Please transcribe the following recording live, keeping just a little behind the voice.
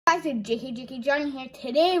Guys, it's JK Johnny here.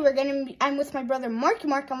 Today I'm with my brother Mark,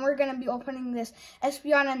 and we're gonna be opening this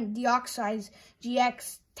Espeon Deoxys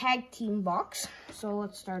GX Tag Team box. So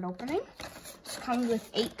let's start opening. This comes with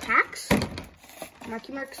 8 packs.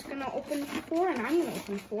 Mark's gonna open 4, and I'm gonna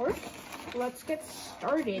open 4. So let's get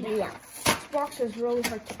started. Yeah, this box is really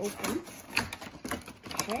hard to open.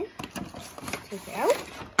 Okay, take it out.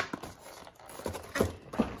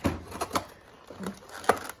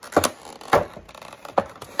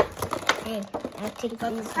 I'll take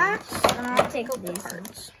these packs, ones. and I'll take these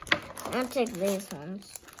ones. I'll take these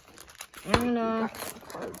ones. I'm gonna.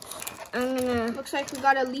 Looks like we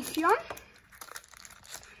got a Leafeon,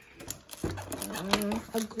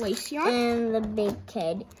 a Glaceon, and the big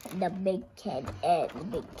kid. The big kid.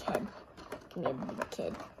 Give me a big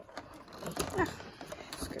kid.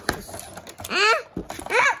 Let's get this.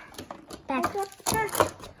 Back.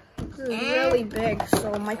 This is really big,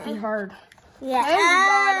 so it might be hard. Yeah. Okay, we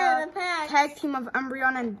got a tag team of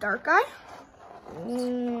Umbreon and Darkrai.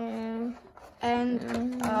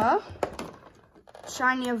 And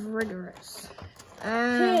shiny of Rigorous.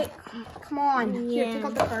 Okay, come on. Here, take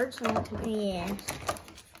out the cards and we'll take it. Yeah.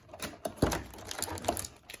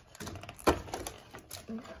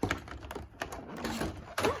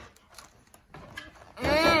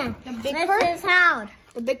 The big this card. is hard.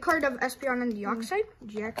 The big card of Espeon and Deoxys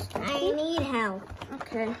GX. I need help.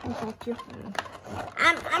 Okay, I'll help you.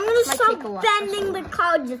 I'm gonna start bending the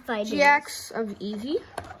cards if I do. GX of Eevee.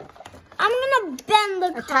 I'm gonna bend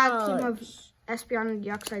the A cards. tag team of Espeon and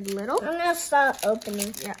Deoxys Little. I'm gonna start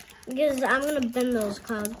opening. Yeah. Because I'm gonna bend those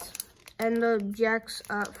cards. And the GX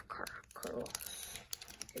of Carracosta.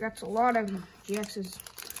 That's a lot of GX's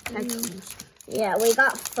tag teams. Yeah, we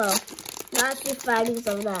got 4. Last 2 fightings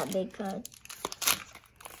of that big card.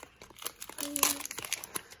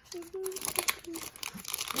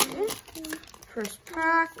 First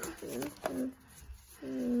pack.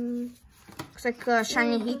 Looks like a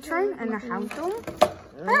shiny Heatran and a Houndoom.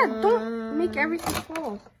 Don't make everything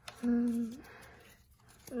fall. The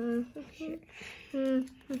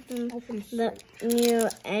new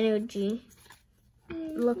energy.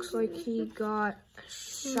 Looks like he got a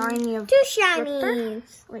shiny of 2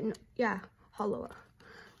 shinies. Wait, no, yeah, hollow.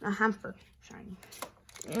 A hamper shiny.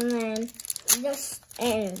 And then just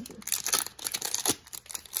energy.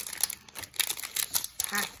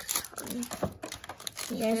 Packs.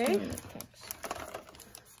 Okay.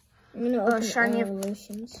 I'm gonna open shiny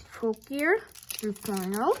evolutions. Pokegear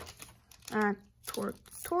 3.0.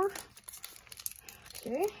 Tortor.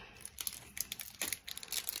 Okay.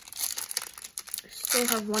 We still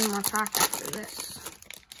have 1 more pack after this.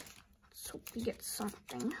 Let's hope we get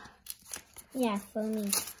something. Yeah, for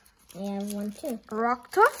me. I have 1 too.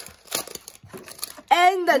 Rocktuff.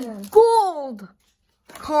 And the gold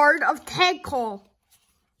card of Tag Call.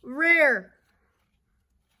 Rare.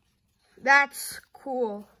 That's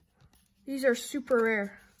cool. These are super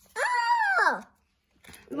rare. Oh!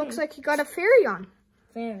 It looks like he got a Fairyon.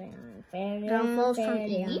 Fairyon, from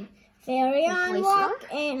Eevee. Fairyon walk,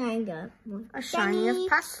 and I got 1. A shiny of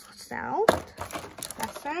Pastel.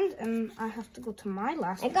 And I have to go to my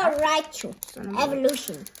last I got Raichu.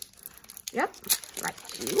 Evolution. Yep,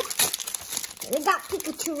 Raichu. We got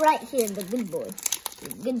Pikachu right here, the good boy. The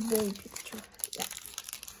good boy Pikachu. Yeah.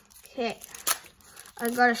 Okay. I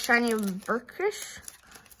got a shiny of Burkish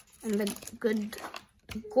and the good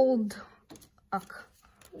gold duck.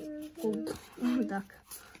 Gold duck.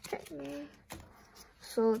 Okay.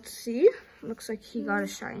 So let's see. Looks like he got a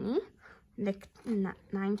shiny.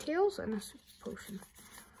 Ninetales and a super potion.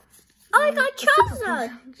 Oh, I got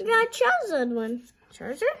Charizard. You got a Charizard one.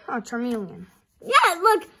 Charizard? Oh, Charmeleon. Yeah,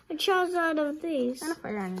 look. A Charizard of these. And a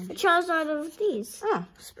Fire Energy. A Charizard of these. Oh,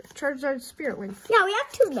 Charizard Spirit Wing. Yeah, we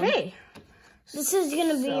have 2 of them. Okay. This is going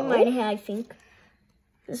to be mine hit, I think.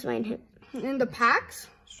 This is mine hit. In the packs?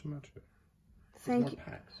 So much. Thank you.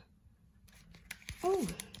 Packs. Oh,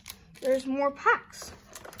 there's more packs.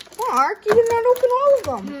 Mark, you did not open all of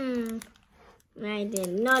them. I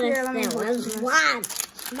did not. There was 1.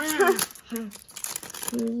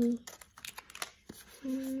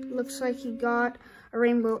 Looks like he got a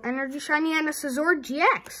Rainbow Energy Shiny and a Scizor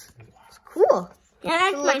GX. It's cool. Yeah,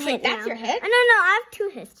 that's So my looks hit like that's now. your hit? No, I have 2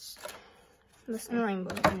 hits. And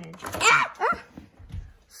Rainbow Energy.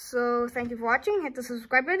 So thank you for watching. Hit the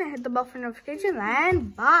subscribe button and hit the bell for notifications.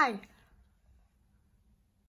 And bye.